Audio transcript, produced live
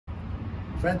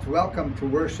Friends, welcome to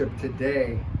worship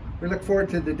today. We look forward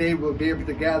to the day we'll be able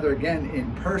to gather again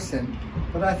in person,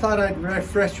 but I thought I'd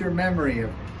refresh your memory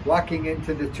of walking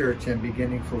into the church and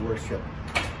beginning for worship.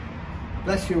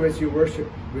 Bless you as you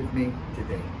worship with me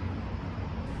today.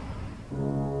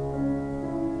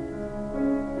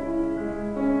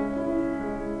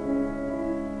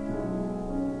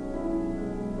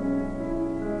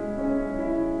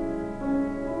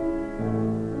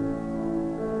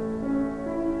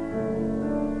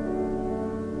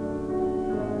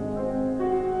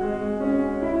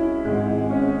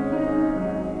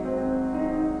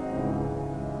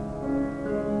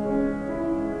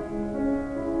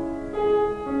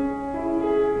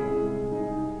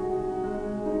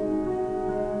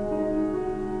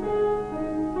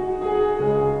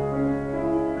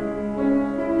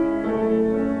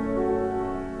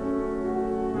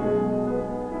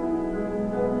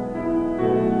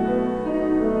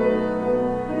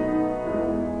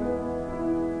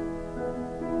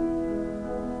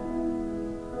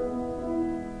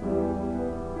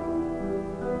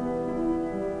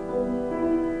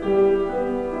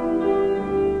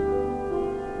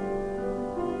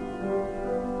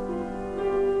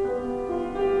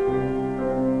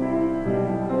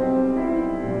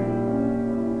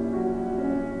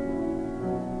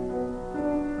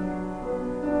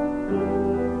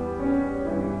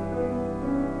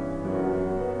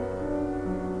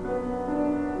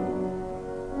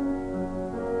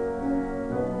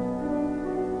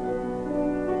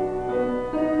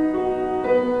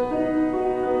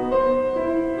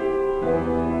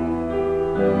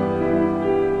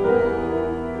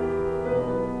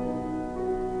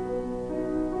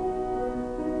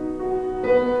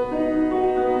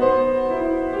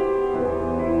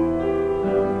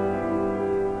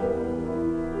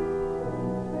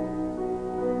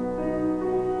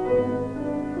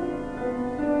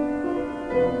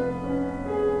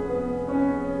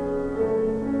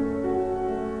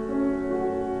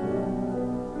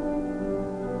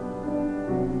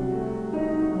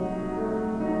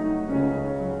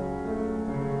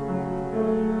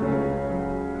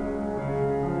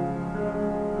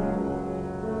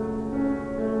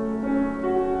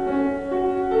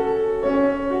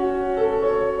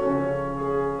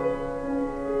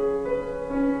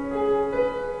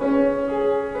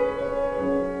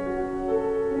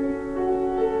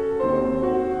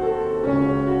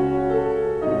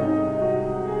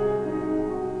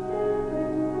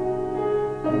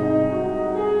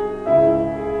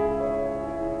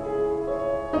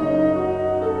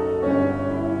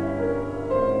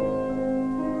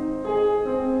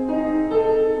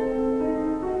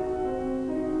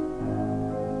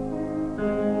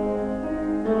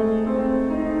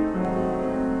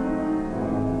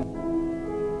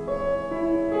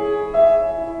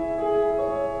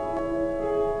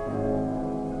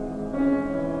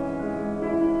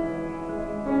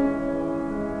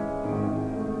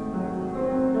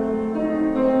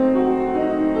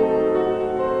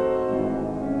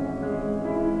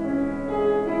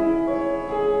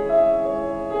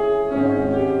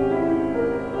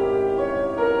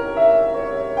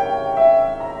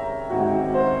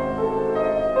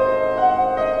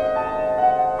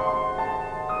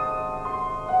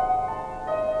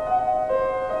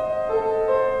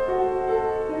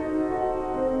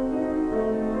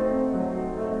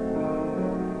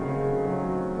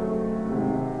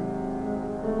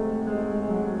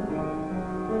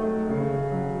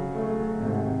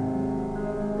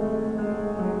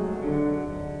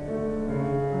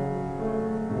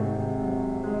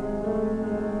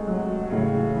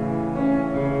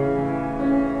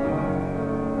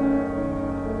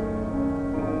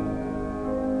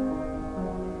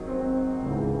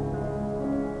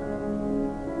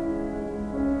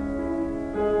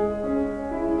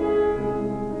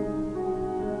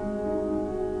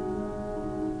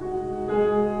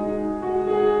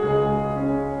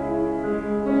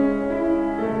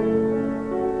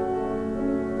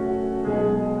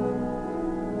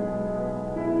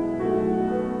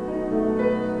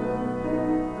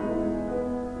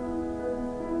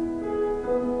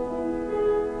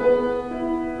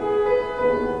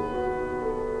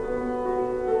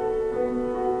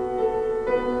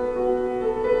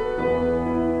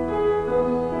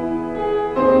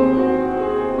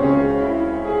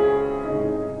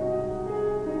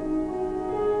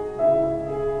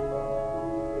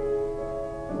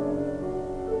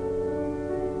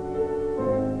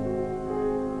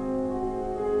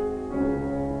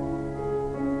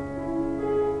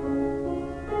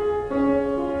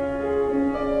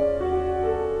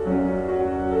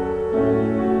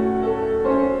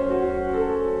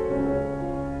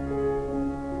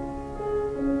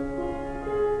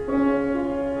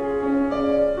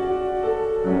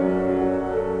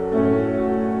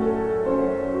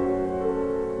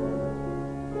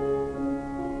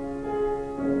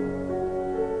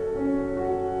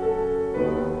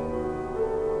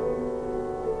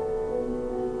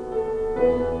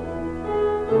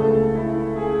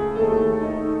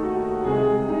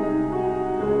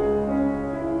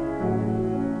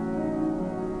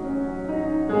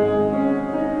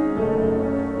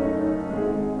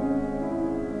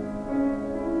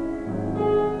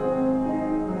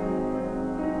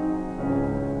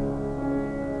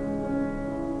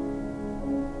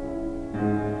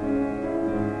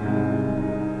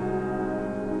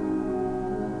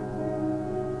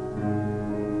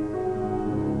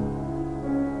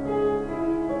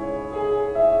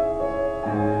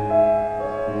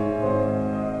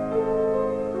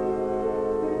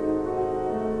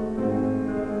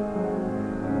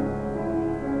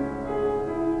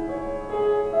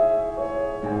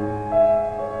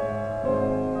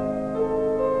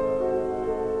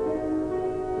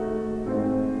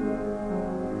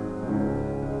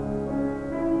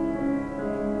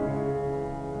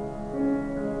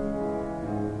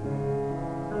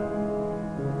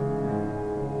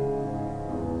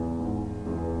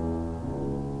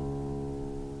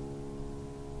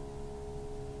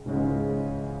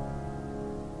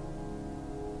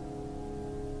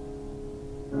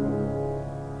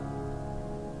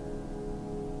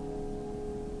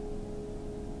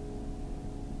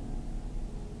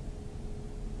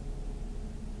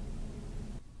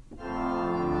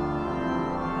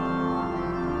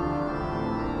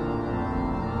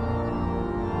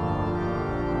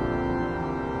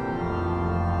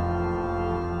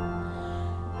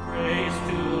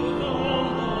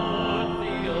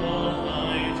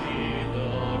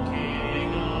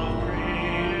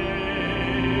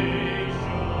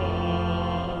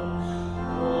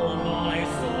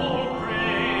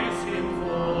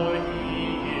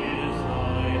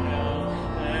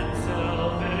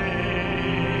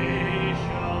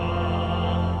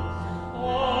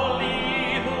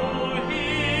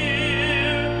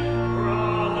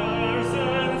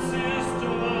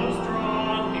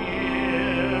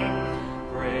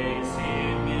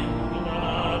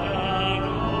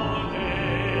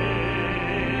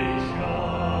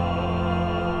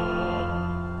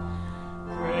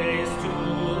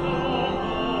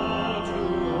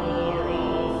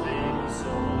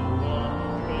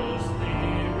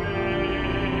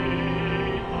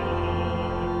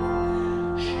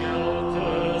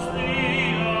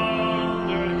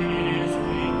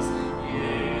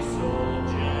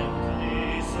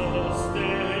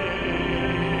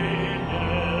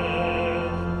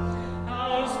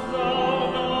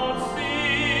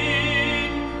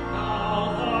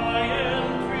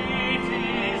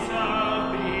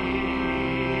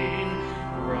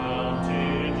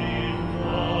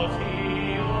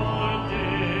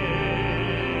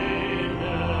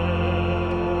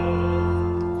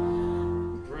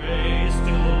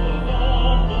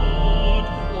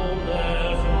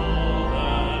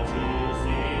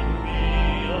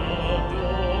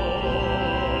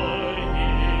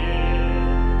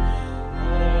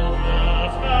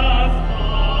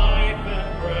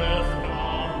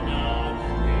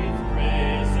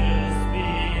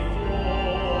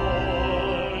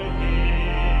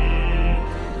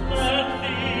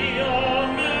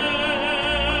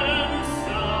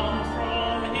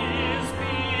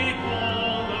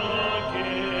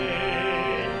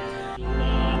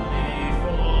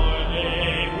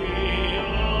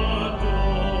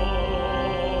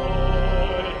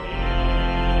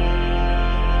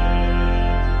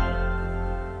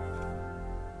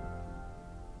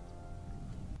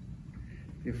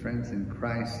 friends in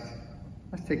Christ,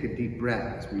 let's take a deep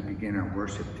breath as we begin our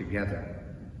worship together.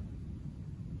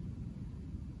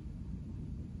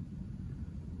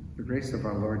 The grace of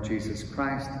our Lord Jesus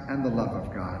Christ and the love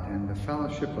of God and the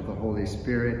fellowship of the Holy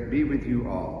Spirit be with you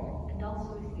all. And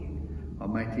also with you.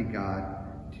 Almighty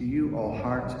God, to you all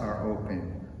hearts are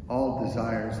open, all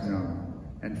desires known,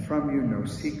 and from you no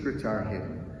secrets are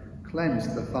hidden.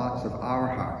 Cleanse the thoughts of our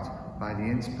hearts by the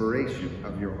inspiration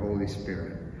of your Holy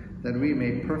Spirit, that we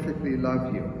may perfectly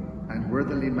love you and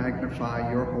worthily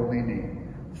magnify your holy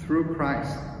name, through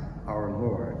Christ our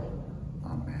Lord.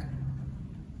 Amen.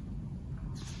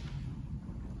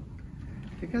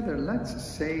 Together, let's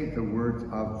say the words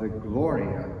of the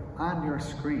Gloria on your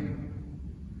screen.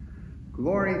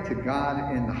 Glory to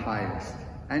God in the highest,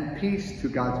 and peace to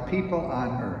God's people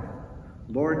on earth.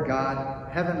 Lord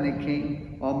God, heavenly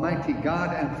King, almighty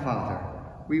God and Father,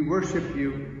 we worship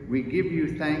you, we give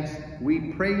you thanks,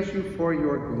 we praise you for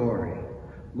your glory.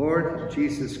 Lord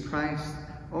Jesus Christ,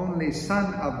 only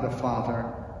Son of the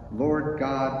Father, Lord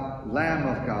God, Lamb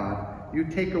of God, you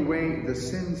take away the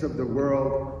sins of the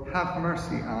world, have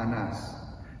mercy on us.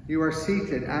 You are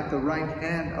seated at the right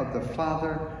hand of the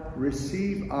Father,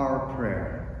 receive our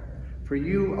prayer. For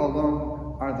you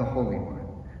alone are the Holy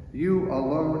One. You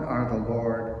alone are the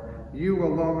Lord. You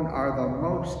alone are the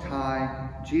Most High,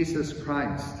 Jesus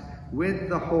Christ, with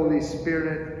the Holy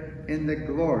Spirit, in the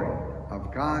glory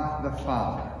of God the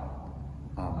Father.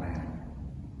 Amen.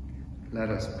 Let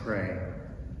us pray.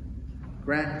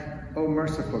 Grant, O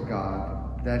merciful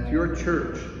God, that your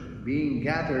church, being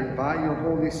gathered by your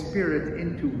Holy Spirit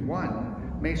into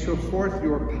one, may show forth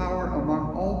your power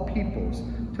among all peoples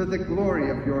to the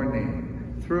glory of your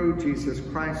name, through Jesus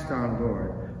Christ our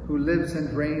Lord, who lives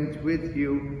and reigns with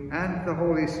you and the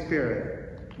Holy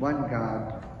Spirit, one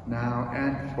God, now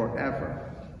and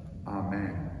forever.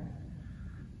 Amen.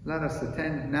 Let us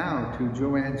attend now to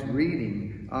Joanne's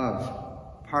reading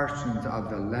of portions of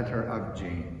the letter of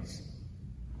James.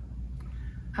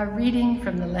 A reading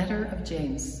from the letter of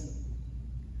James.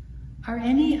 Are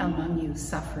any among you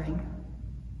suffering?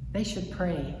 They should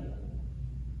pray.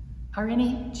 Are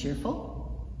any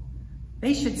cheerful?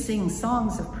 They should sing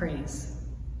songs of praise.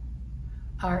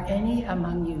 Are any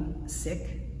among you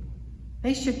sick?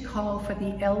 They should call for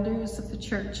the elders of the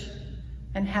church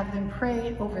and have them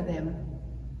pray over them,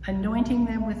 anointing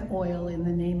them with oil in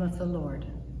the name of the Lord.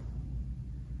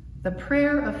 The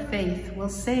prayer of faith will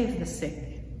save the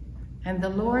sick, and the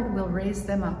Lord will raise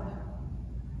them up,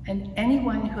 and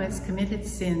anyone who has committed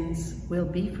sins will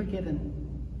be forgiven.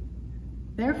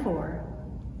 Therefore,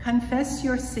 confess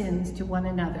your sins to one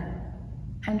another,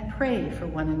 and pray for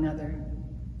one another,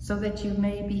 so that you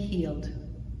may be healed.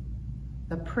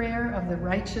 The prayer of the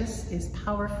righteous is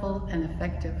powerful and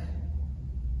effective.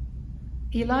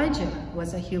 Elijah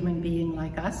was a human being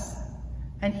like us,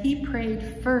 and he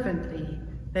prayed fervently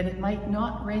that it might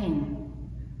not rain.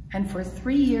 And for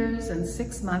 3 years and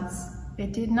 6 months,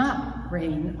 it did not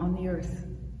rain on the earth.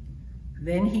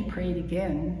 Then he prayed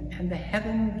again, and the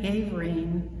heaven gave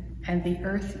rain, and the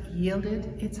earth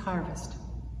yielded its harvest.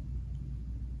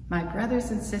 My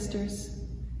brothers and sisters,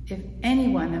 if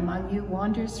anyone among you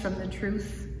wanders from the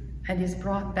truth and is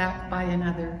brought back by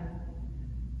another,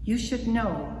 you should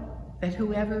know that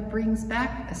whoever brings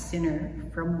back a sinner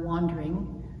from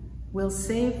wandering will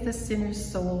save the sinner's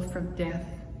soul from death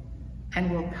and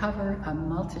will cover a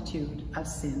multitude of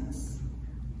sins.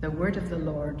 The word of the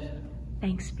Lord.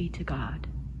 Thanks be to God.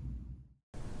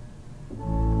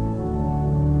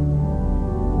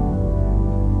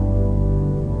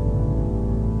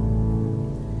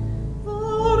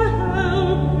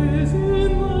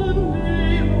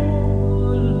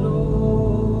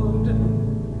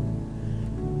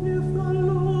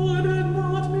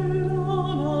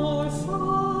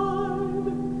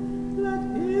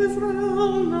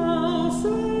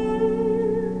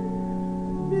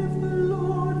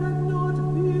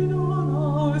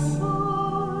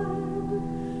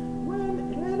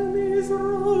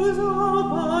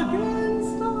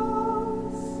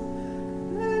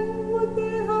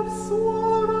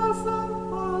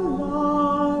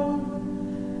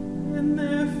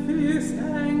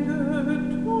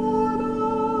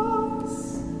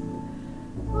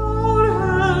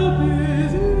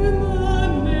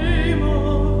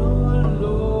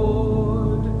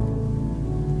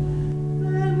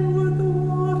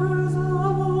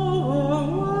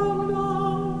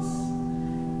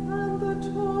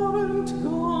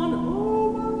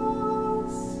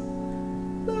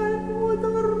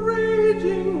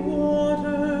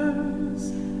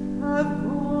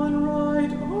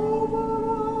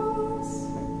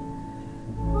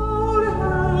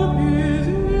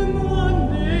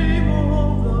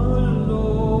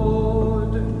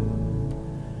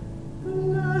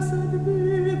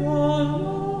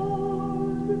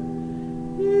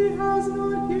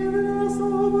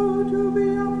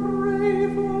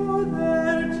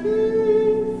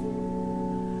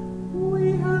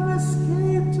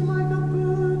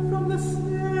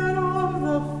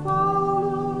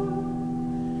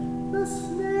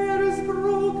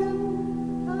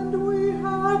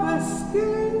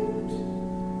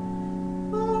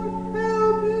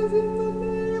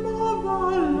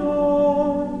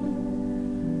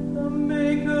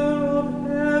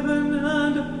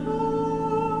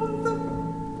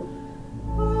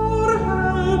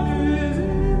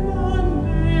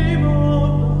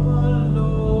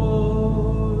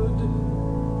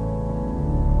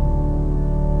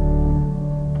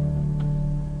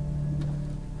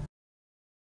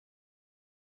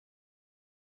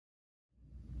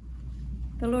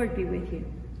 Lord be with you.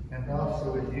 And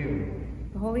also with you.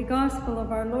 The Holy Gospel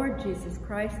of our Lord Jesus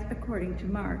Christ according to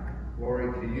Mark.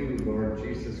 Glory to you, Lord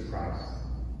Jesus Christ.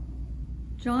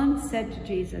 John said to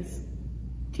Jesus,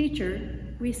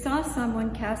 "Teacher, we saw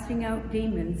someone casting out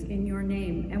demons in your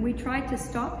name, and we tried to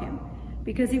stop him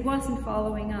because he wasn't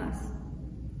following us."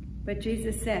 But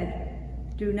Jesus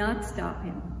said, "Do not stop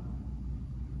him.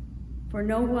 For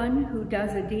no one who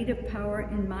does a deed of power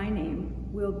in my name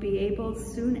will be able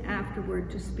soon afterward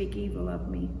to speak evil of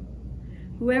me.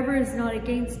 Whoever is not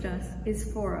against us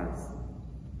is for us.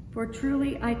 For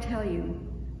truly I tell you,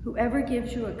 whoever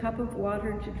gives you a cup of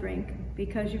water to drink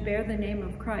because you bear the name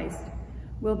of Christ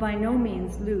will by no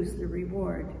means lose the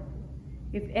reward.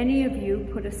 If any of you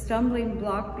put a stumbling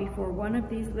block before one of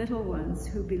these little ones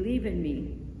who believe in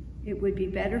me, it would be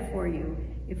better for you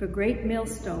if a great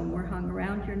millstone were hung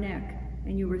around your neck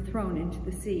and you were thrown into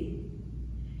the sea.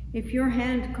 If your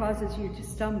hand causes you to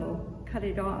stumble, cut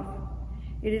it off.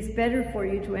 It is better for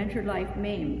you to enter life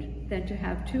maimed than to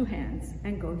have two hands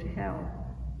and go to hell,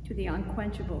 to the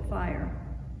unquenchable fire.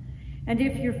 And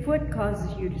if your foot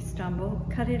causes you to stumble,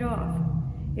 cut it off.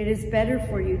 It is better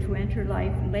for you to enter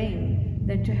life lame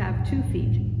than to have 2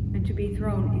 feet and to be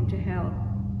thrown into hell.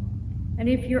 And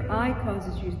if your eye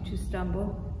causes you to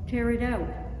stumble, tear it out.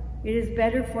 It is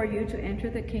better for you to enter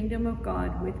the kingdom of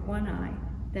God with 1 eye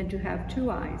than to have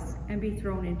 2 eyes and be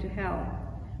thrown into hell,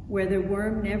 where the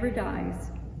worm never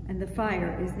dies and the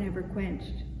fire is never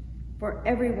quenched. For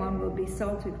everyone will be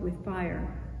salted with fire.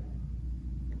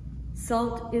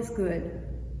 Salt is good,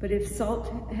 but if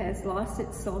salt has lost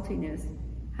its saltiness,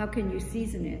 how can you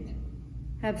season it?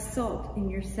 Have salt in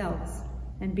yourselves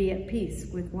and be at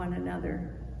peace with one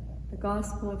another." The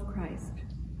Gospel of Christ.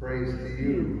 Praise to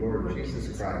you, Lord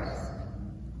Jesus Christ.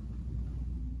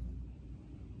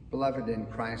 Beloved in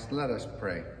Christ, let us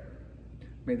pray.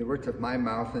 May the words of my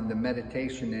mouth and the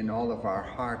meditation in all of our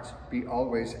hearts be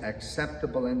always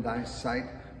acceptable in thy sight,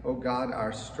 O God,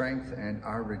 our strength and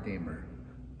our Redeemer.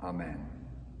 Amen.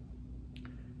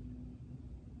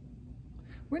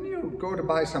 When you go to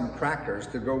buy some crackers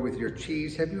to go with your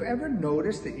cheese, have you ever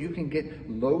noticed that you can get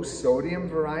low sodium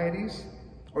varieties?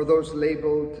 Or those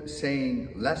labeled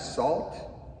saying less salt?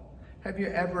 Have you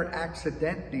ever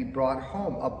accidentally brought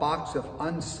home a box of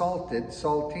unsalted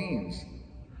saltines?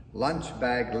 Lunch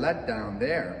bag letdown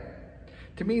there.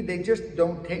 To me, they just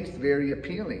don't taste very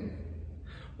appealing.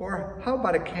 Or how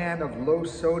about a can of low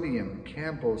sodium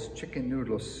Campbell's chicken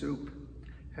noodle soup?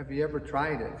 Have you ever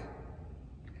tried it?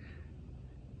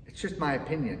 It's just my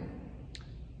opinion,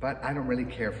 but I don't really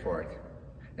care for it.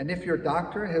 And if your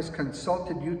doctor has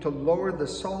consulted you to lower the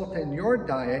salt in your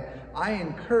diet, I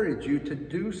encourage you to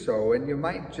do so, and you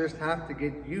might just have to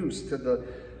get used to the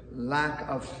lack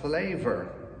of flavor.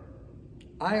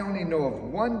 I only know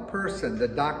of one person the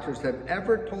doctors have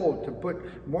ever told to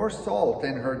put more salt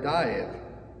in her diet.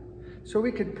 So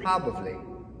we could probably,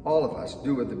 all of us,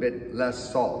 do with a bit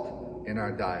less salt in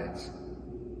our diets.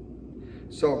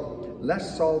 So,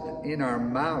 less salt in our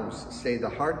mouths, say the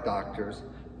heart doctors,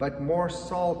 but more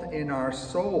salt in our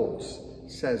souls,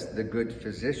 says the good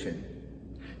physician.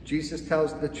 Jesus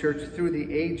tells the church through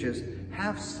the ages,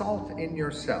 have salt in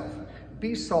yourself.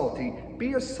 Be salty,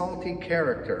 be a salty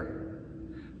character.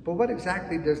 But what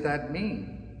exactly does that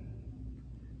mean?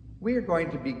 We are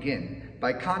going to begin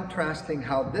by contrasting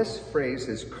how this phrase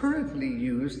is currently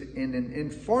used in an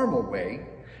informal way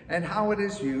and how it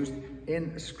is used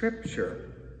in Scripture.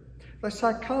 The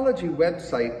psychology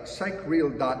website,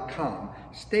 psychreal.com,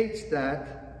 states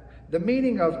that the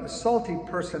meaning of salty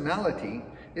personality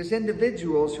is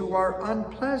individuals who are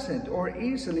unpleasant or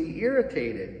easily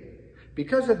irritated.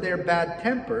 Because of their bad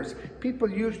tempers, people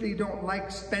usually don't like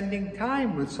spending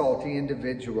time with salty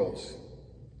individuals.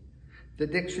 The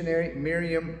dictionary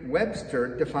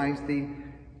Merriam-Webster defines the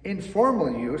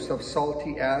informal use of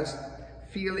salty as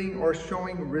feeling or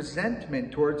showing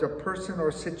resentment towards a person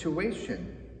or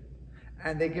situation.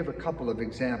 And they give a couple of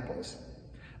examples.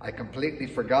 I completely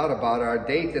forgot about our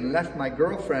date and left my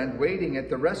girlfriend waiting at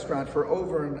the restaurant for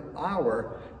over an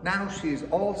hour. Now she's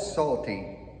all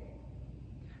salty.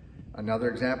 Another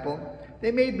example,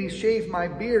 they made me shave my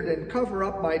beard and cover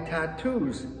up my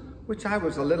tattoos, which I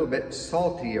was a little bit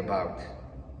salty about.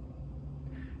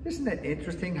 Isn't it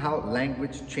interesting how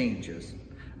language changes?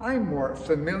 I'm more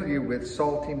familiar with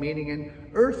salty meaning an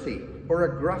earthy or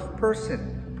a gruff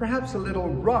person, perhaps a little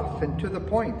rough and to the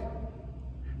point.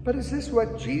 But is this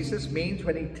what Jesus means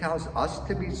when he tells us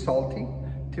to be salty,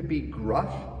 to be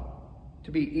gruff,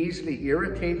 to be easily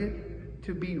irritated,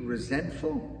 to be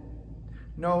resentful?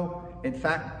 No, in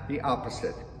fact, the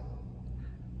opposite.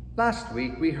 Last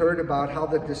week, we heard about how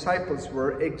the disciples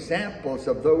were examples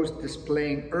of those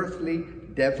displaying earthly,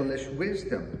 devilish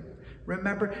wisdom.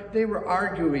 Remember, they were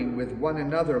arguing with one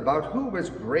another about who was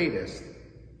greatest.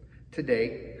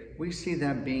 Today, we see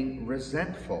them being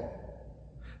resentful.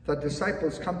 The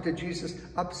disciples come to Jesus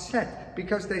upset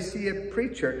because they see a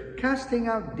preacher casting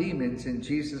out demons in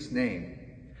Jesus' name.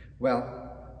 Well,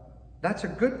 that's a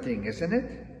good thing, isn't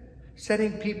it?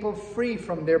 Setting people free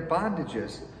from their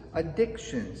bondages,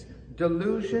 addictions,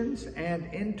 delusions, and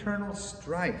internal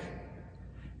strife.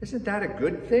 Isn't that a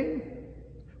good thing?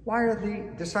 Why are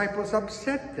the disciples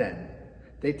upset then?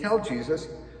 They tell Jesus,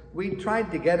 "We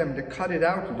tried to get him to cut it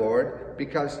out, Lord,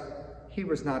 because he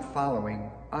was not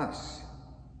following us."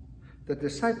 The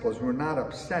disciples were not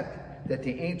upset that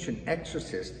the ancient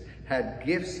exorcist had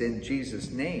gifts in Jesus'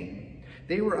 name.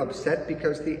 They were upset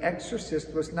because the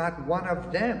exorcist was not one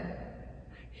of them.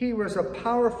 He was a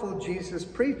powerful Jesus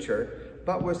preacher,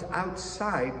 but was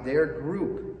outside their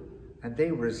group, and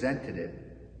they resented it.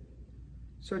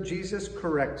 So Jesus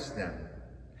corrects them.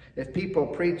 If people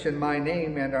preach in my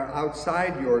name and are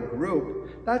outside your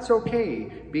group, that's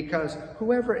okay, because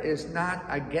whoever is not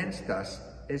against us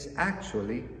is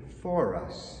actually for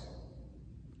us.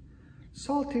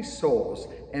 Salty souls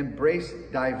embrace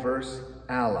diverse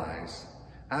allies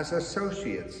as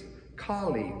associates,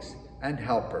 colleagues, and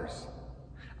helpers.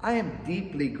 I am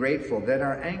deeply grateful that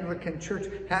our Anglican Church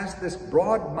has this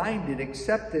broad-minded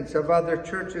acceptance of other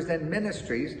churches and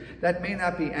ministries that may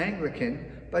not be Anglican,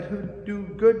 but who do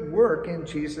good work in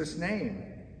Jesus' name.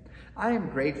 I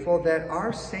am grateful that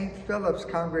our St. Philip's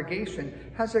congregation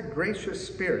has a gracious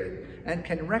spirit and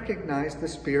can recognize the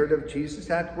Spirit of Jesus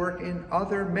at work in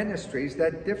other ministries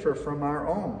that differ from our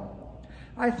own.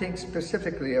 I think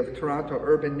specifically of Toronto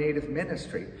Urban Native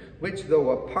Ministry, which, though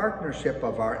a partnership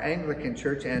of our Anglican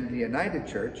Church and the United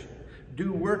Church,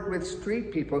 do work with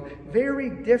street people very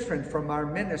different from our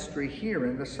ministry here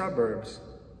in the suburbs.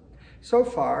 So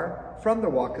far, from the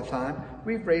walkathon,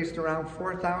 we've raised around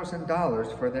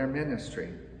 $4,000 for their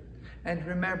ministry. And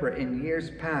remember in years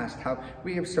past how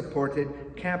we have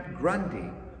supported Camp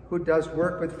Grundy, who does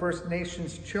work with First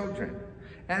Nations children,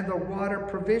 and the Water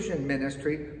Provision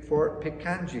Ministry for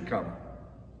Pikangikum.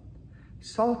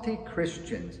 Salty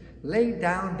Christians lay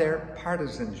down their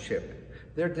partisanship,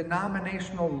 their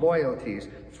denominational loyalties,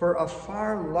 for a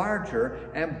far larger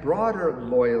and broader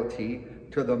loyalty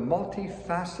to the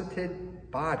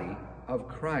multifaceted body of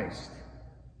Christ.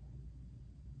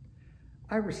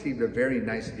 I received a very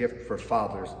nice gift for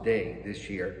Father's Day this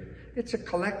year. It's a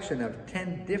collection of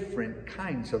 10 different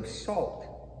kinds of salt.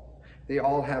 They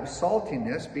all have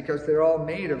saltiness because they're all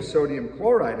made of sodium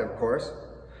chloride, of course,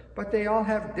 but they all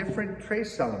have different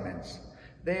trace elements.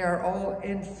 They are all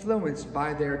influenced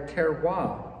by their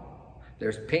terroir.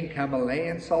 There's pink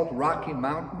Himalayan salt, Rocky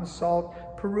Mountain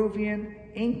salt, Peruvian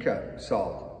Inca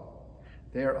salt.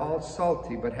 They are all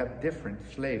salty but have different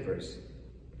flavors.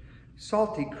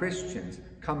 Salty Christians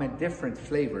come in different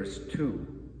flavors too,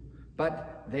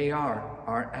 but they are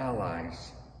our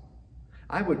allies.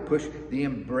 I would push the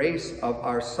embrace of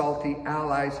our salty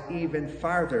allies even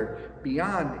farther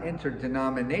beyond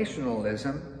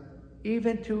interdenominationalism,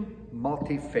 even to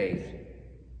multi-faith.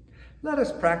 Let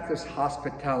us practice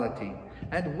hospitality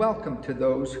and welcome to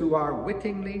those who are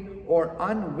wittingly or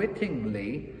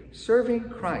unwittingly serving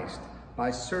Christ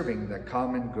by serving the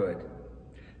common good.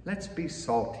 Let's be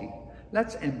salty.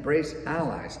 Let's embrace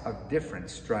allies of different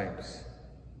stripes.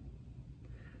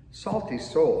 Salty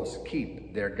souls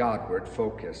keep their Godward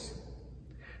focus.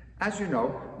 As you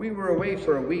know, we were away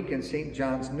for a week in St.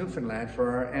 John's, Newfoundland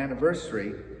for our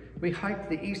anniversary. We hiked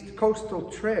the East Coastal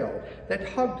Trail that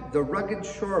hugged the rugged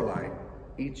shoreline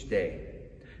each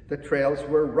day. The trails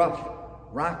were rough,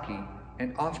 rocky,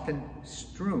 and often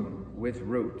strewn with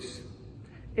roots.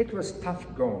 It was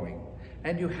tough going,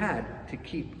 and you had to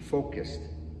keep focused.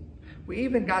 We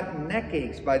even got neck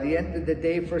aches by the end of the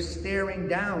day for staring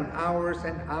down hours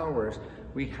and hours.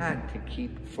 We had to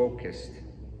keep focused.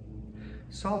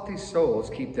 Salty souls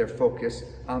keep their focus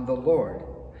on the Lord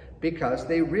because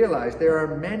they realize there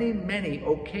are many, many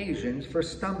occasions for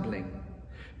stumbling.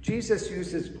 Jesus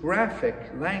uses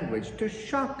graphic language to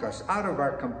shock us out of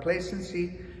our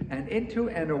complacency and into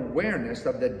an awareness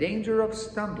of the danger of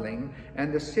stumbling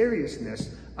and the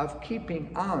seriousness of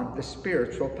keeping on the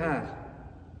spiritual path.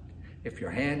 If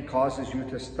your hand causes you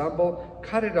to stumble,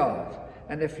 cut it off.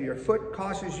 And if your foot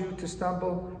causes you to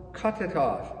stumble, cut it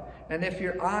off. And if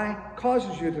your eye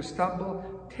causes you to stumble,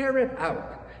 tear it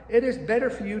out. It is better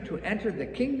for you to enter the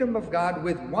kingdom of God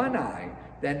with one eye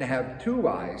than to have two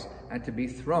eyes and to be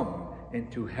thrown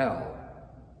into hell.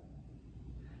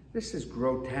 This is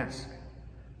grotesque,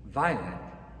 violent,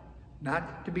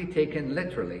 not to be taken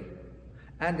literally,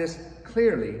 and is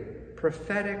clearly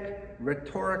prophetic,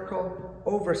 rhetorical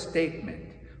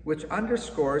overstatement, which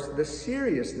underscores the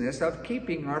seriousness of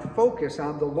keeping our focus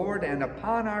on the Lord and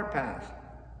upon our path.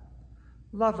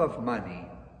 Love of money,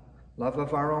 love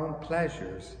of our own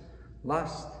pleasures,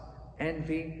 lust,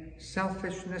 envy,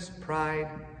 selfishness, pride,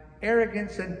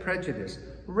 arrogance and prejudice,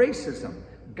 racism,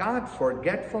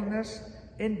 God-forgetfulness,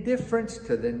 indifference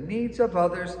to the needs of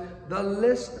others, the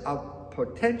list of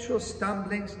potential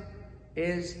stumblings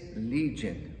is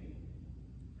legion.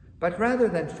 But rather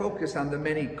than focus on the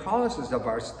many causes of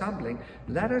our stumbling,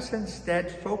 let us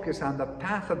instead focus on the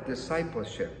path of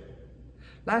discipleship.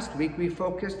 Last week we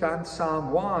focused on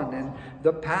Psalm 1 and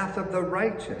the path of the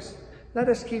righteous. Let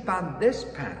us keep on this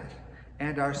path,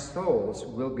 and our souls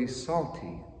will be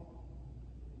salty.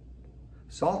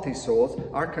 Salty souls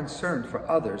are concerned for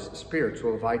others'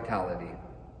 spiritual vitality.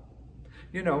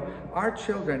 You know, our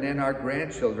children and our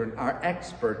grandchildren are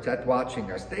experts at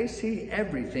watching us. They see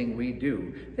everything we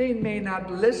do. They may not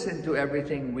listen to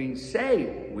everything we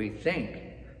say we think,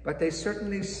 but they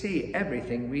certainly see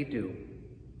everything we do.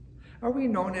 Are we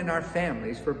known in our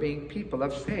families for being people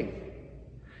of faith?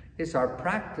 Is our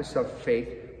practice of faith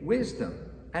wisdom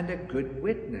and a good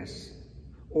witness?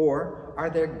 Or are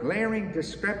there glaring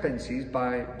discrepancies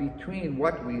between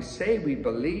what we say we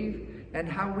believe and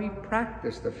how we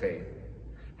practice the faith?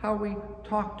 How we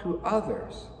talk to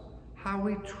others, how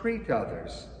we treat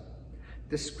others.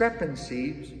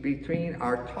 Discrepancies between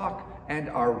our talk and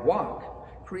our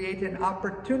walk create an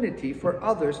opportunity for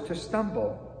others to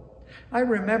stumble. I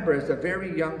remember as a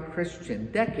very young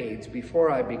Christian, decades before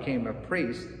I became a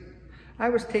priest, I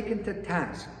was taken to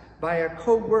task by a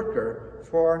co-worker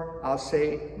for, I'll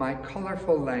say, my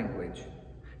colorful language.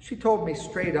 She told me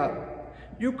straight up,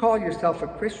 "You call yourself a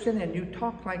Christian and you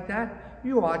talk like that?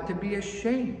 You ought to be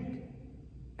ashamed."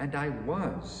 And I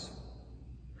was.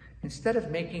 Instead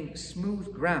of making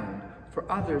smooth ground for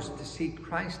others to see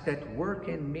Christ at work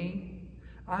in me,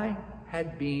 I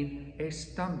had been a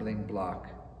stumbling block.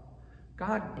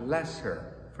 God bless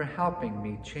her for helping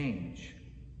me change.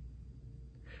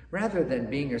 Rather than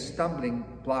being a stumbling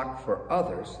block for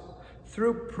others,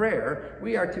 through prayer,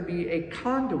 we are to be a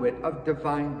conduit of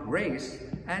divine grace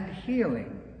and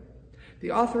healing.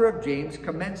 The author of James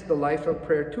commends the life of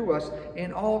prayer to us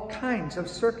in all kinds of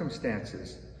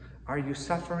circumstances. Are you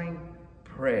suffering?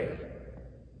 Pray.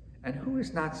 And who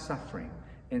is not suffering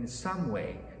in some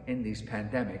way in these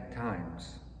pandemic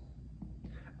times?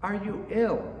 Are you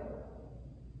ill?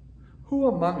 Who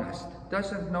among us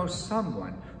doesn't know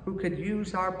someone who could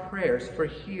use our prayers for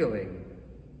healing?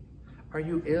 Are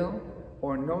you ill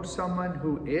or know someone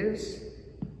who is?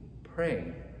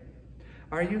 Pray.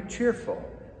 Are you cheerful?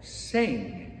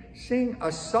 Sing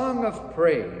a song of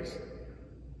praise.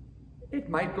 It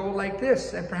might go like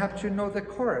this, and perhaps you know the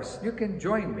chorus. You can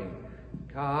join me.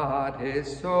 God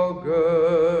is so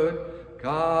good.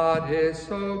 God is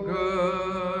so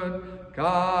good.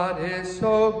 God is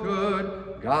so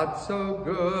good. God's so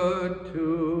good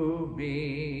to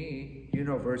me. You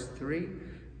know verse 3?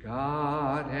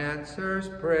 God answers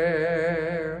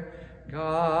prayer.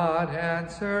 God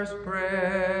answers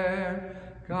prayer.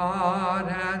 God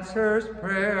answers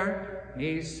prayer.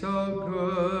 He's so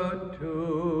good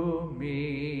to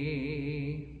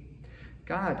me.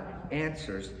 God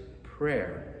answers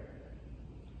prayer.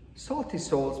 Salty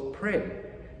souls pray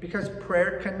because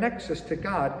prayer connects us to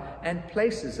God and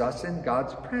places us in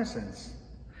God's presence.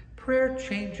 Prayer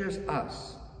changes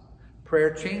us.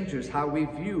 Prayer changes how we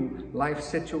view life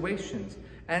situations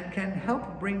and can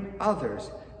help bring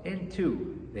others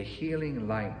into the healing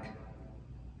light.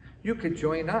 You could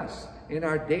join us in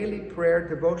our daily prayer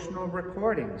devotional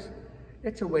recordings.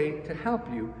 It's a way to help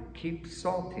you keep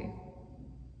salty.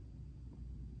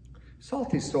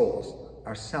 Salty souls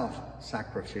are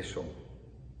self-sacrificial.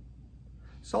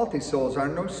 Salty souls are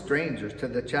no strangers to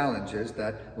the challenges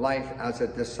that life as a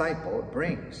disciple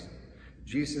brings.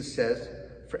 Jesus says,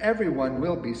 "For everyone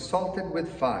will be salted with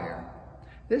fire."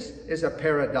 This is a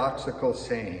paradoxical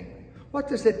saying. What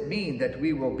does it mean that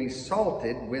we will be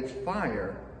salted with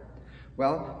fire?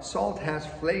 Well, salt has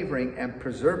flavoring and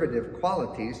preservative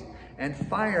qualities, and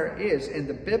fire is, in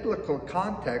the biblical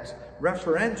context,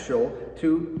 referential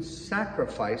to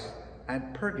sacrifice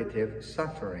and purgative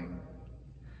suffering.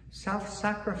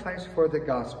 Self-sacrifice for the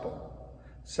gospel,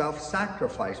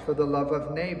 self-sacrifice for the love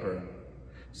of neighbor,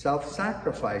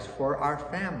 self-sacrifice for our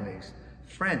families,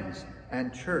 friends,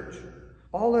 and church.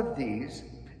 All of these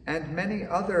and many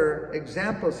other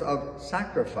examples of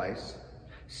sacrifice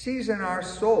season our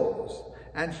souls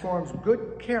and forms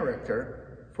good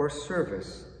character for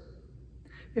service.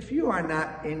 If you are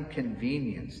not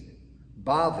inconvenienced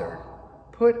bothered,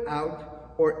 put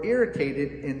out, or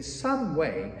irritated in some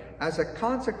way as a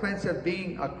consequence of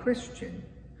being a Christian,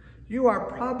 you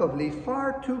are probably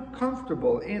far too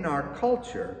comfortable in our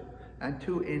culture and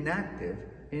too inactive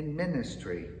in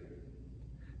ministry.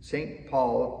 St.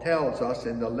 Paul tells us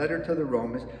in the letter to the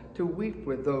Romans to weep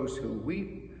with those who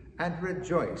weep and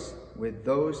rejoice with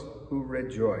those who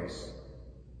rejoice.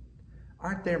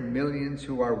 Aren't there millions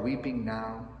who are weeping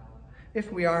now?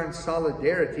 If we are in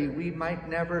solidarity, we might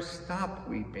never stop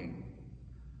weeping.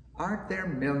 Aren't there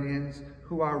millions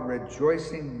who are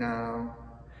rejoicing now?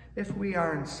 If we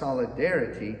are in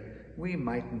solidarity, we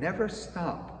might never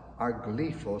stop our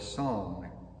gleeful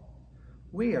song.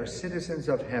 We are citizens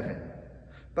of heaven,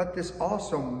 but this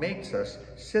also makes us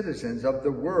citizens of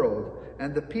the world,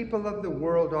 and the people of the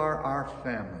world are our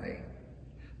family.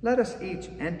 Let us each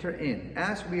enter in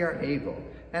as we are able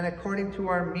and according to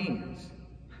our means.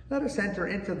 Let us enter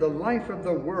into the life of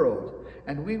the world,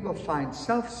 and we will find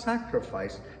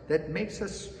self-sacrifice that makes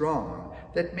us strong,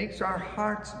 that makes our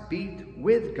hearts beat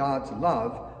with God's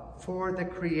love for the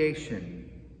creation.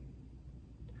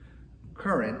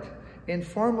 Current,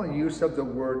 informal use of the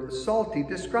word salty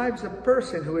describes a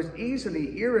person who is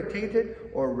easily irritated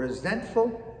or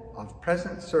resentful of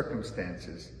present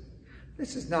circumstances.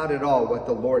 This is not at all what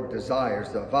the Lord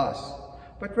desires of us,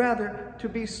 but rather to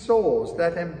be souls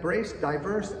that embrace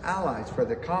diverse allies for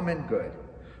the common good,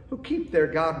 who keep their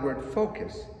Godward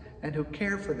focus and who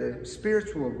care for the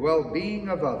spiritual well-being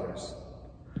of others.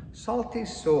 Salty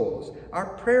souls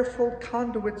are prayerful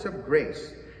conduits of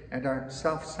grace and are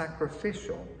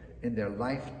self-sacrificial in their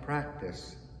life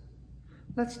practice.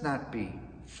 Let's not be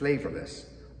flavorless,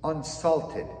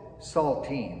 unsalted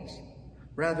saltines.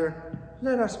 Rather,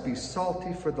 let us be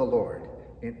salty for the Lord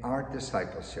in our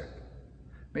discipleship.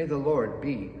 May the Lord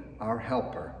be our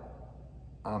helper.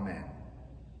 Amen.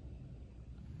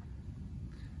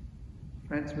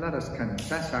 Friends, let us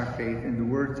confess our faith in the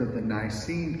words of the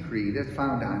Nicene Creed as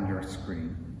found on your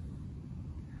screen.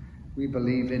 We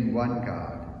believe in one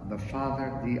God, the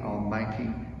Father, the Almighty,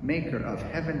 maker of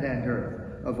heaven and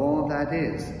earth, of all that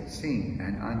is, seen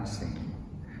and unseen.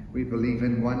 We believe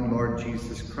in one Lord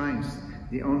Jesus Christ,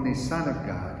 the only Son of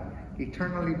God,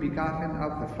 eternally begotten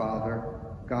of the Father,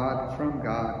 God from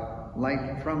God,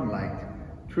 light from light,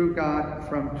 true God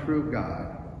from true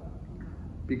God,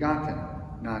 begotten,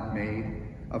 not made,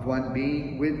 of one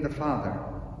being with the Father.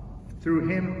 Through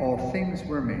him all things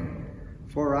were made.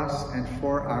 For us and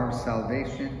for our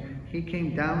salvation, he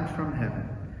came down from heaven.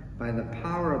 By the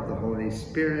power of the Holy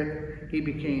Spirit, he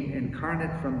became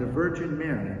incarnate from the Virgin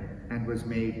Mary and was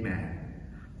made man.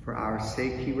 For our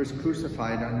sake, he was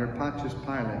crucified under Pontius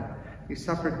Pilate. He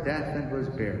suffered death and was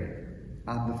buried.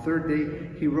 On the third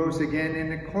day, he rose again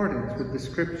in accordance with the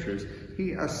Scriptures.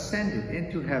 He ascended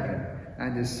into heaven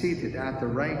and is seated at the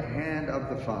right hand of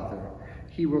the Father.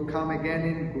 He will come again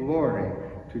in glory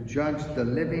to judge the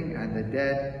living and the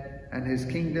dead, and his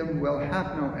kingdom will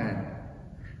have no end.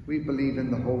 We believe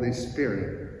in the Holy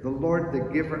Spirit, the Lord,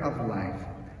 the giver of life,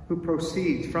 who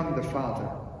proceeds from the Father.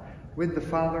 With the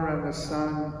Father and the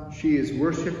Son, she is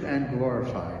worshipped and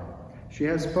glorified. She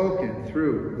has spoken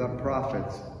through the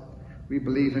prophets. We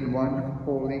believe in one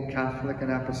holy, Catholic,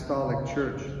 and Apostolic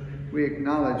Church. We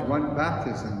acknowledge one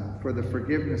baptism for the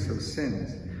forgiveness of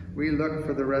sins. We look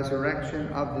for the resurrection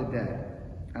of the dead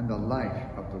and the life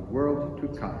of the world to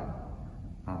come.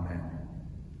 Amen.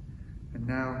 And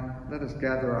now, let us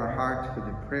gather our hearts for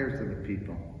the prayers of the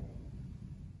people.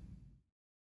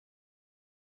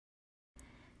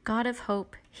 God of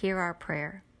hope, hear our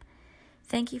prayer.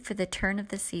 Thank you for the turn of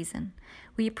the season.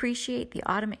 We appreciate the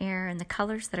autumn air and the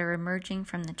colors that are emerging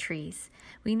from the trees.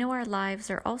 We know our lives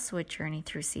are also a journey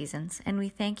through seasons, and we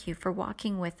thank you for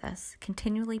walking with us,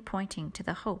 continually pointing to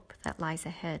the hope that lies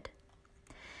ahead.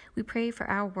 We pray for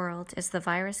our world as the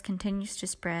virus continues to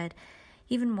spread,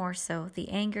 even more so the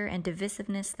anger and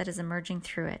divisiveness that is emerging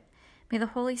through it. May the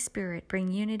Holy Spirit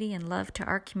bring unity and love to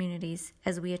our communities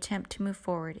as we attempt to move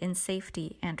forward in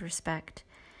safety and respect.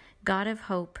 God of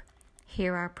hope,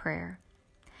 hear our prayer.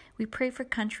 We pray for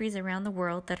countries around the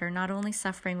world that are not only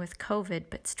suffering with COVID,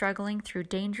 but struggling through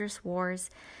dangerous wars,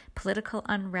 political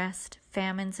unrest,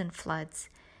 famines, and floods.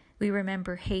 We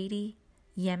remember Haiti,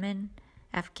 Yemen,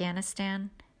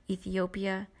 Afghanistan,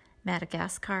 Ethiopia,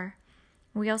 Madagascar.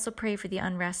 We also pray for the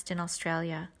unrest in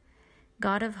Australia.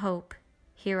 God of hope,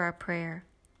 hear our prayer.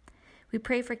 We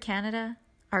pray for Canada,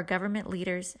 our government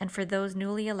leaders, and for those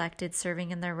newly elected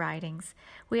serving in their ridings.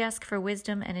 We ask for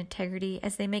wisdom and integrity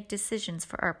as they make decisions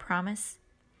for our province,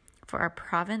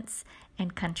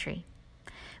 and country.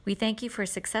 We thank you for a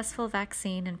successful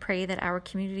vaccine and pray that our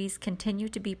communities continue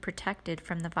to be protected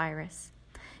from the virus.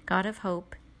 God of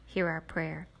hope, hear our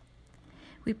prayer.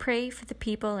 We pray for the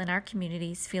people in our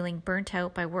communities feeling burnt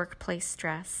out by workplace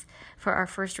stress, for our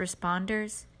first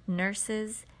responders,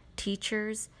 nurses,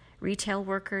 teachers, retail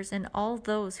workers, and all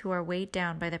those who are weighed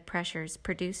down by the pressures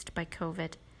produced by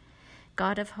COVID.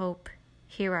 God of hope,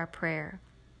 hear our prayer.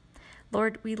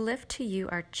 Lord, we lift to you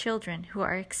our children who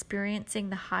are experiencing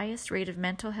the highest rate of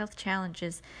mental health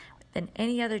challenges than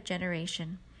any other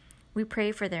generation. We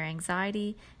pray for their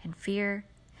anxiety and fear.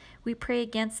 We pray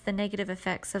against the negative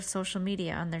effects of social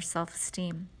media on their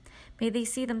self-esteem. May they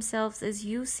see themselves as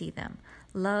you see them,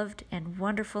 loved and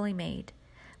wonderfully made.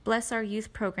 Bless our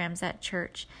youth programs at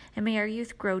church, and may our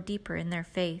youth grow deeper in their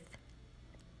faith.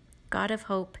 God of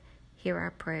hope, hear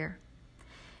our prayer.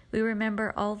 We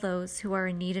remember all those who are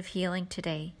in need of healing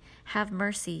today. Have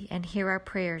mercy and hear our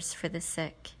prayers for the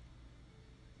sick.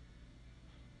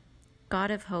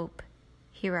 God of hope,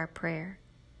 hear our prayer.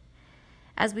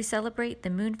 As we celebrate the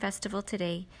Moon Festival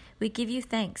today, we give you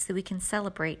thanks that we can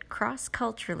celebrate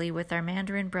cross-culturally with our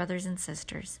Mandarin brothers and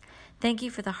sisters. Thank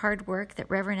you for the hard work that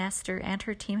Reverend Esther and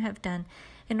her team have done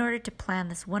in order to plan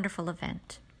this wonderful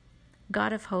event.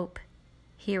 God of hope,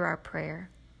 hear our prayer.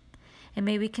 And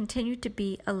may we continue to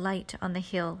be a light on the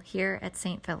hill here at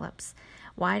St. Philip's.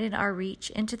 Widen our reach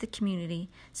into the community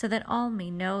so that all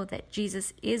may know that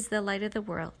Jesus is the light of the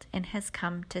world and has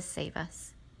come to save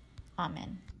us.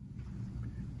 Amen.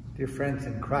 Dear friends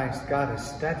in Christ, God is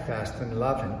steadfast in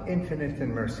love and infinite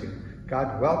in mercy.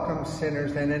 God welcomes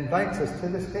sinners and invites us to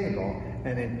this table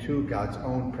and into God's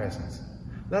own presence.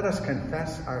 Let us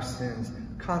confess our sins,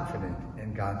 confident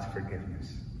in God's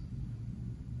forgiveness.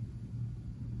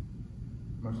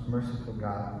 Most merciful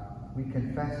God, we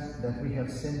confess that we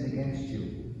have sinned against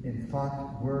you in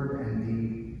thought, word, and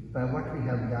deed, by what we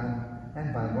have done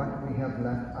and by what we have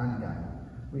left undone.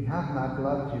 We have not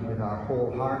loved you with our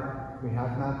whole heart. We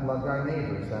have not loved our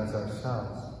neighbors as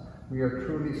ourselves. We are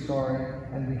truly sorry,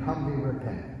 and we humbly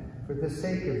repent. For the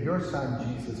sake of your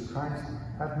Son, Jesus Christ,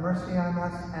 have mercy on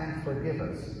us and forgive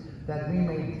us, that we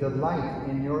may delight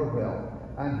in your will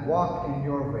and walk in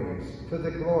your ways, to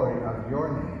the glory of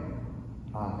your name.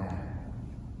 Amen.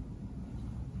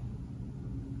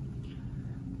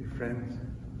 Dear friends,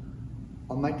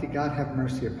 Almighty God, have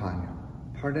mercy upon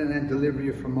you, pardon and deliver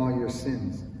you from all your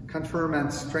sins, confirm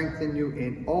and strengthen you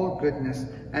in all goodness,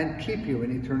 and keep you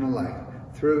in eternal life,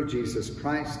 through Jesus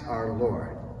Christ our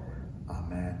Lord.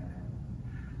 Amen.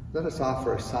 Let us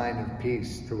offer a sign of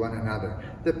peace to one another.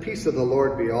 The peace of the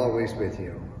Lord be always with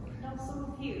you. And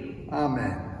also with you.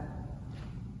 Amen.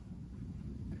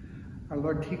 Our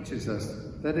Lord teaches us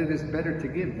that it is better to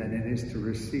give than it is to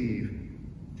receive.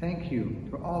 Thank you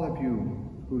to all of you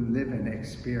who live and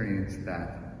experience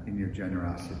that in your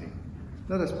generosity.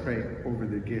 Let us pray over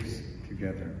the gifts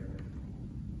together.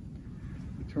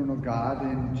 Eternal God,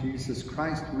 in Jesus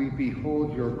Christ we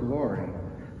behold your glory.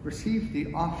 Receive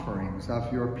the offerings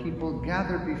of your people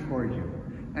gathered before you,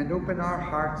 and open our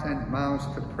hearts and mouths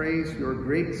to praise your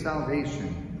great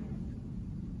salvation,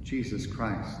 Jesus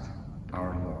Christ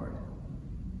our Lord.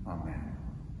 Amen.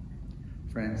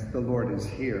 Friends, the Lord is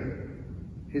here.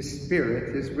 His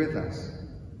Spirit is with us.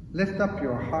 Lift up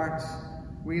your hearts.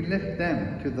 We lift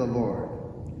them to the Lord.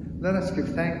 Let us give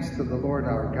thanks to the Lord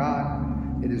our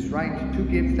God. It is right to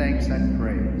give thanks and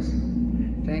praise.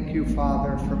 Thank you,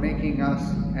 Father, for making us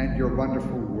and your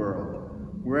wonderful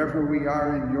world. Wherever we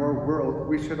are in your world,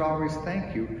 we should always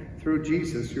thank you through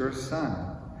Jesus, your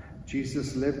Son.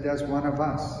 Jesus lived as one of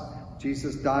us.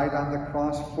 Jesus died on the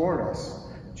cross for us.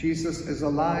 Jesus is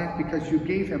alive because you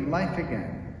gave him life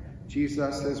again.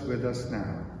 Jesus is with us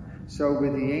now. So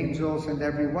with the angels and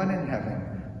everyone in heaven,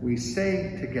 we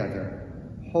say together,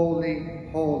 Holy,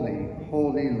 holy,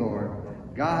 holy Lord,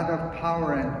 God of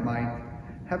power and might,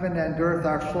 heaven and earth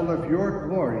are full of your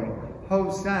glory.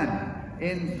 Hosanna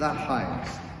in the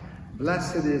highest.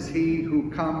 Blessed is he who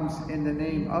comes in the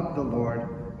name of the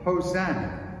Lord.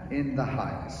 Hosanna in the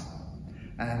highest.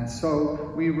 And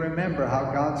so we remember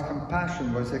how God's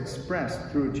compassion was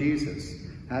expressed through Jesus.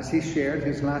 As he shared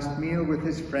his last meal with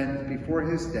his friends before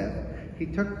his death, he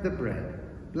took the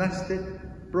bread, blessed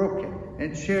it, broke it,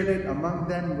 and shared it among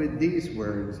them with these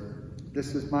words,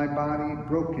 "This is my body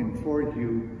broken for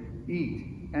you.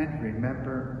 Eat and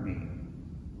remember me."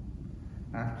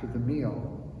 After the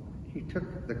meal, he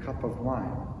took the cup of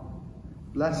wine,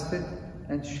 blessed it,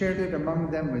 and shared it among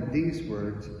them with these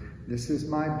words, "This is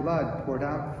my blood poured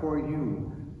out for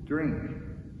you. Drink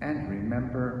and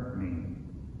remember me."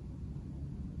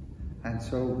 And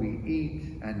so we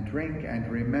eat and drink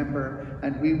and remember,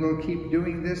 and we will keep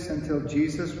doing this until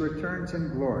Jesus returns in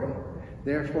glory.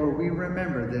 Therefore, we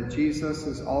remember that Jesus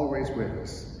is always with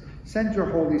us. Send your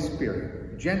Holy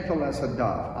Spirit, gentle as a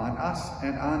dove, on us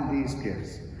and on these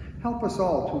gifts. Help us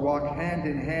all to walk hand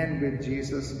in hand with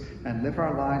Jesus and live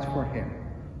our lives for him.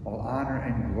 All honor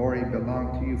and glory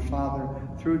belong to you, Father,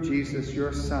 through Jesus,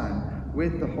 your Son,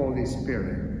 with the Holy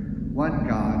Spirit, one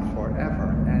God,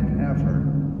 forever and ever.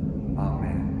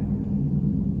 Amen.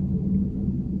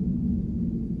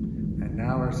 And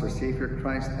now, as our Savior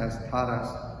Christ has taught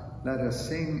us, let us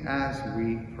sing as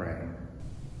we pray.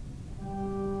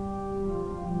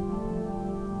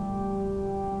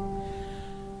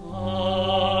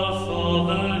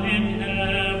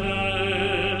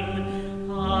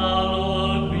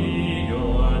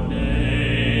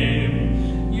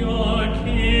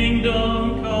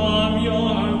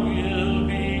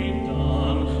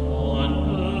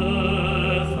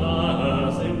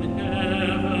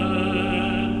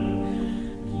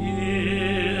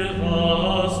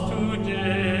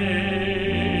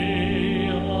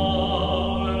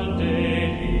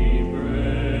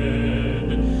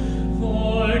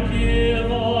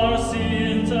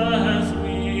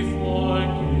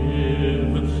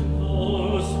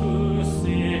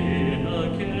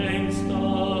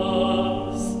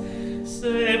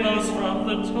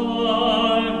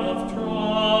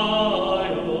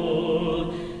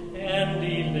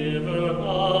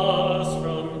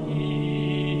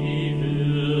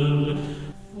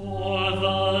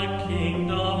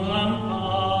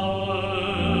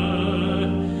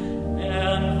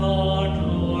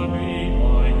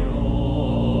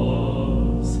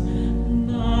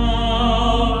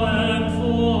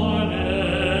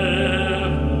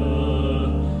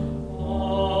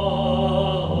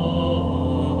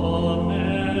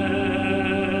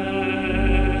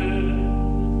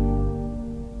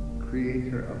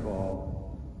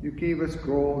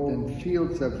 Gold and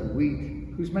fields of wheat,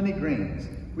 whose many grains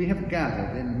we have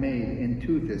gathered and made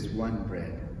into this one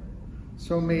bread.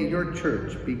 So may your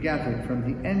church be gathered from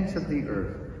the ends of the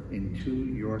earth into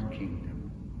your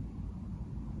kingdom.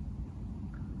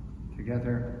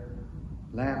 Together,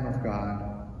 Lamb of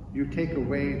God, you take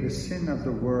away the sin of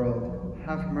the world,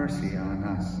 have mercy on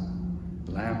us.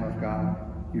 Lamb of God,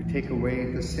 you take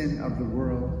away the sin of the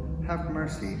world, have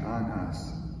mercy on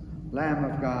us. Lamb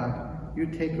of God, you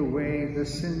take away the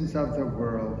sins of the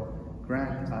world,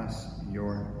 grant us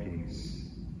your peace.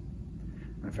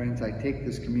 My friends, I take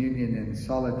this communion in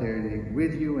solidarity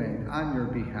with you and on your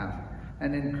behalf,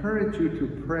 and encourage you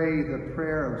to pray the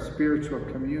prayer of spiritual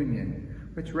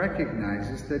communion, which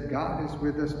recognizes that God is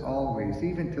with us always,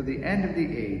 even to the end of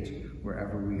the age,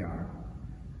 wherever we are.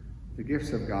 The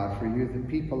gifts of God for you, the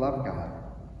people of God.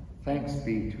 Thanks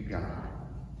be to God.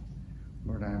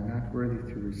 Lord, I am not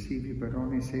worthy to receive you, but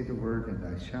only say the word,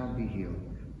 and I shall be healed.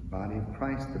 The body of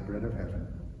Christ, the bread of heaven.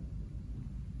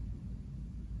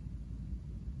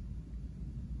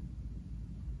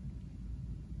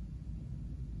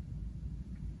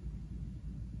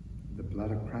 The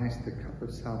blood of Christ, the cup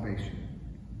of salvation.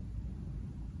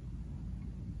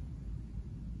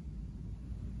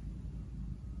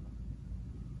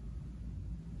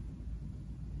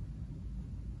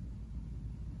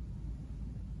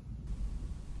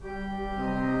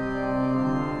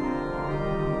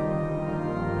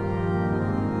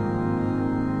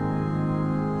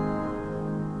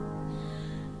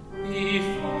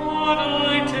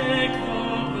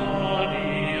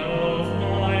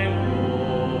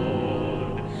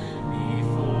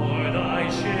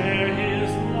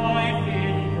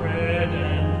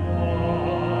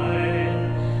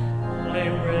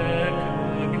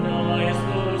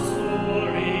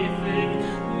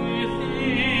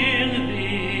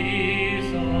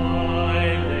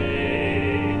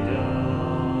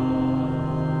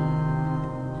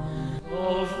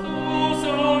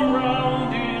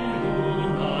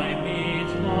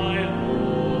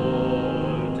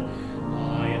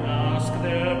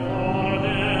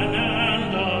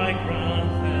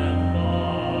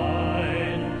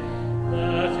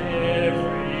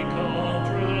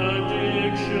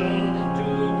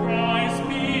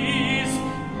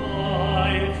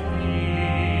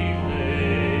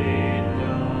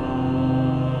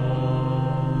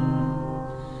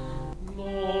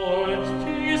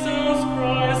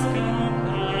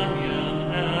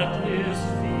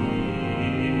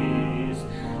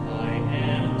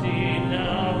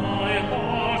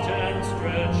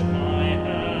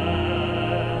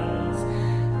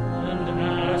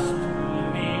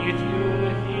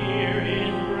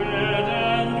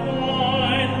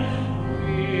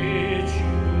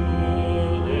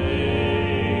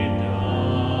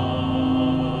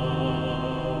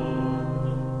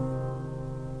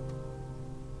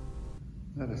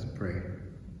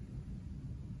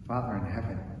 Father in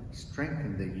heaven,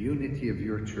 strengthen the unity of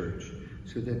your church,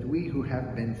 so that we who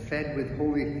have been fed with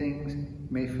holy things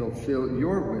may fulfill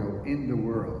your will in the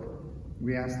world.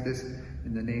 We ask this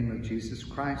in the name of Jesus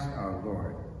Christ our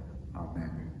Lord.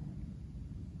 Amen.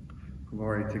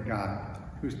 Glory to God,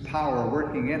 whose power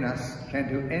working in us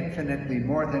can do infinitely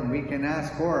more than we can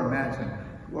ask or imagine.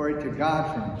 Glory to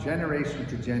God from generation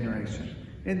to generation,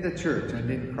 in the church and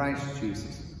in Christ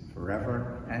Jesus,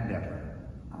 forever and ever.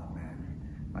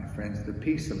 My friends, the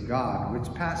peace of God,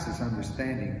 which passes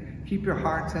understanding, keep your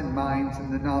hearts and minds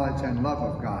in the knowledge and love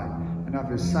of God and of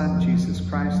his Son, Jesus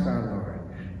Christ our Lord,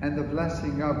 and the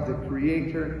blessing of the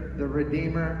Creator, the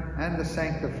Redeemer, and the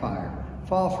Sanctifier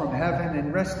fall from heaven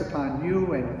and rest upon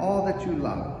you and all that you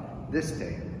love this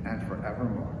day and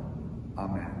forevermore.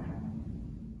 Amen.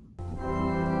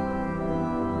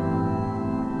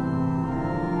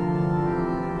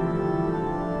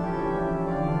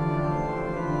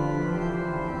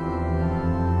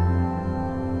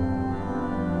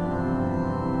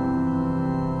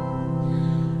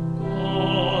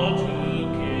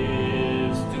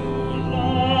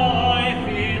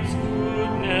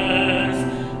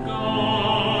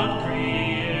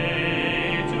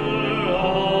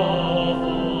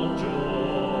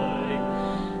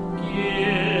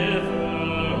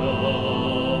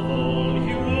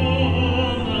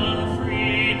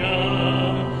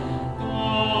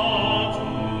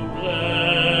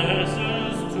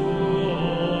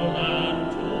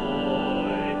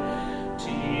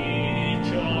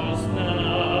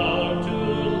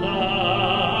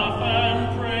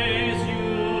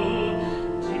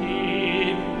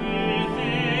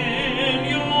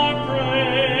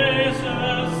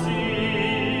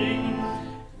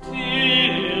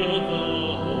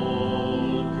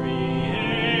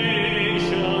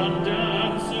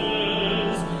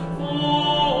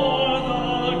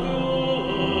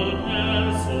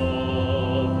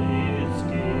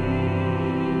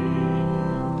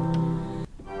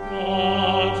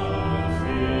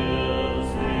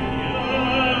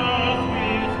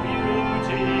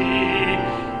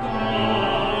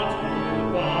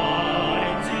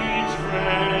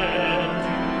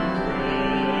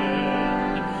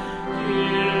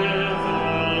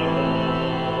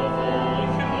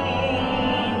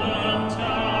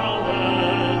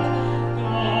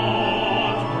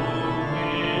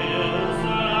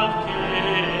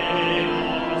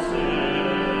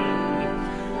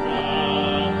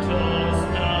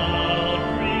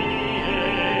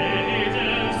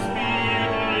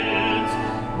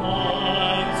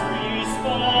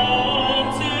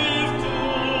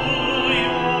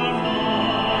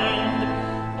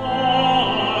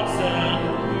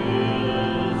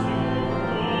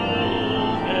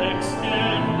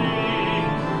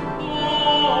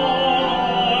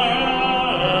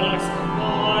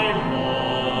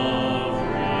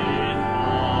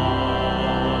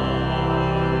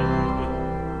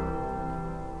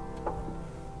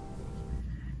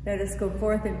 Let us go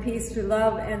forth in peace to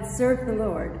love and serve the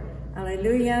Lord.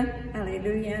 Alleluia,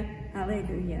 alleluia,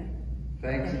 alleluia.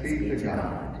 Thanks be to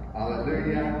God.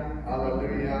 Alleluia,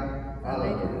 alleluia,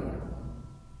 alleluia.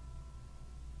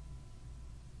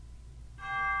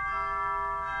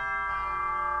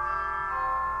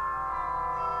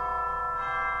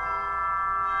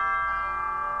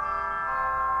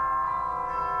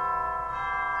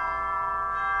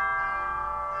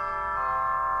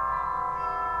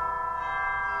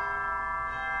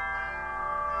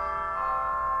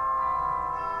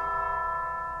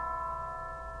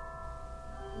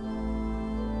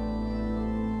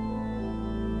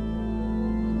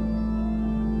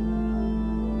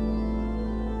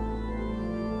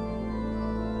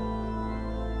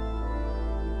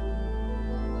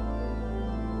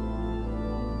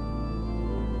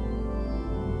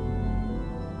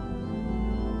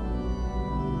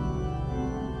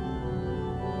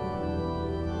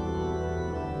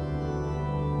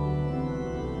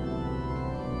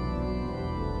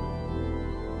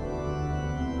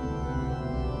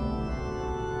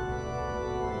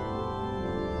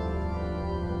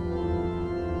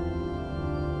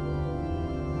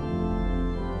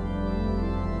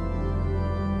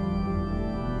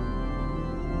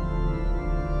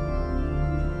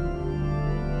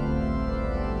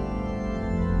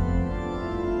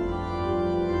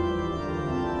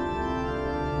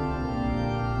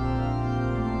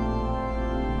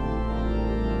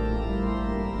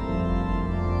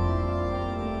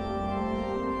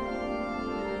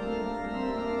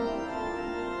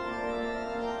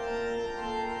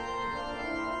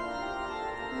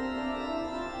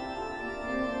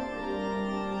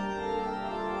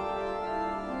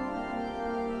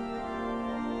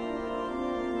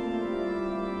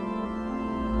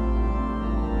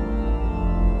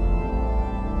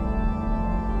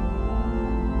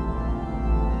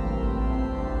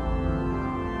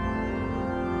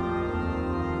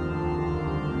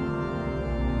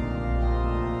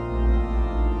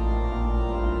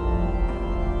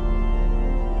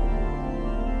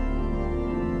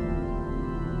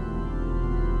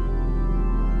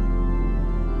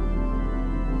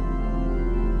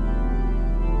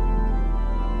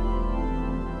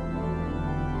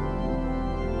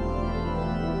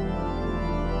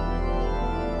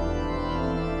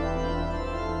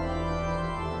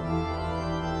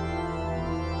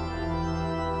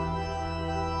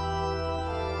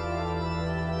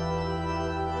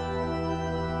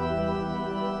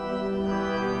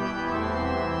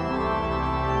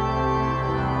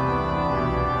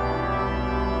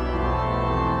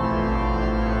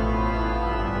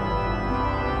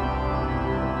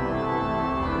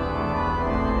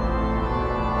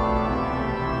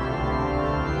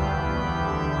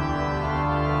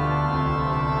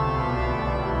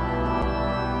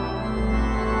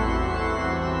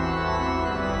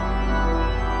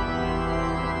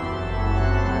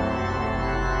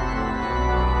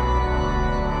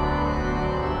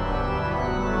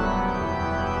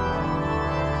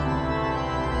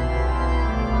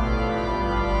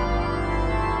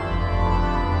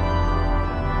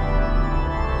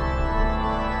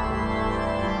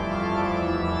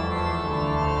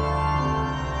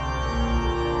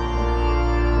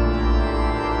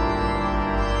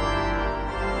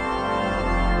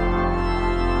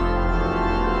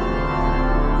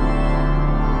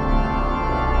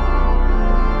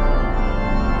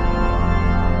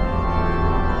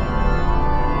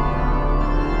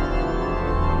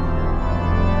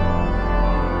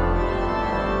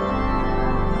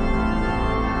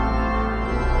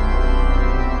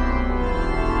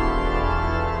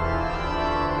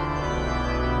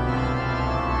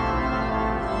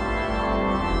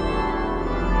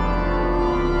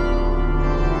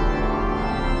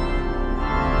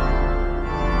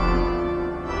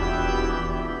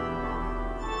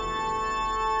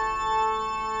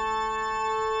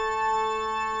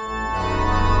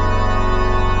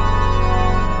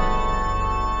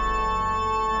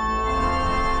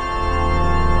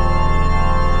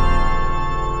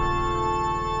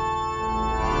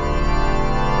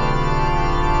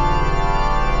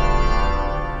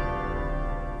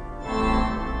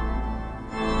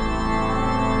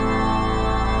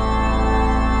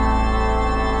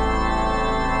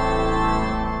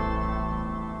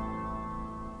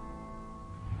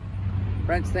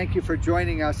 Friends, thank you for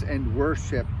joining us in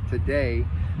worship today.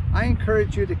 I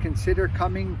encourage you to consider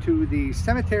coming to the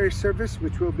cemetery service,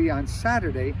 which will be on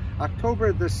Saturday,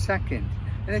 October the 2nd.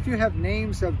 And if you have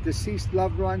names of deceased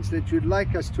loved ones that you'd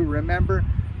like us to remember,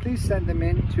 please send them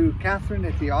in to Catherine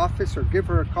at the office or give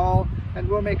her a call, and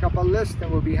we'll make up a list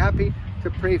and we'll be happy to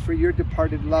pray for your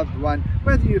departed loved one,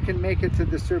 whether you can make it to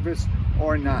the service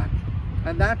or not.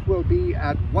 And that will be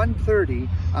at 1:30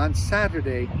 on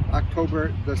Saturday,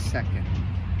 October the 2nd.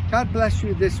 God bless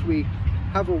you this week.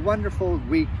 Have a wonderful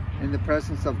week in the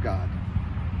presence of God.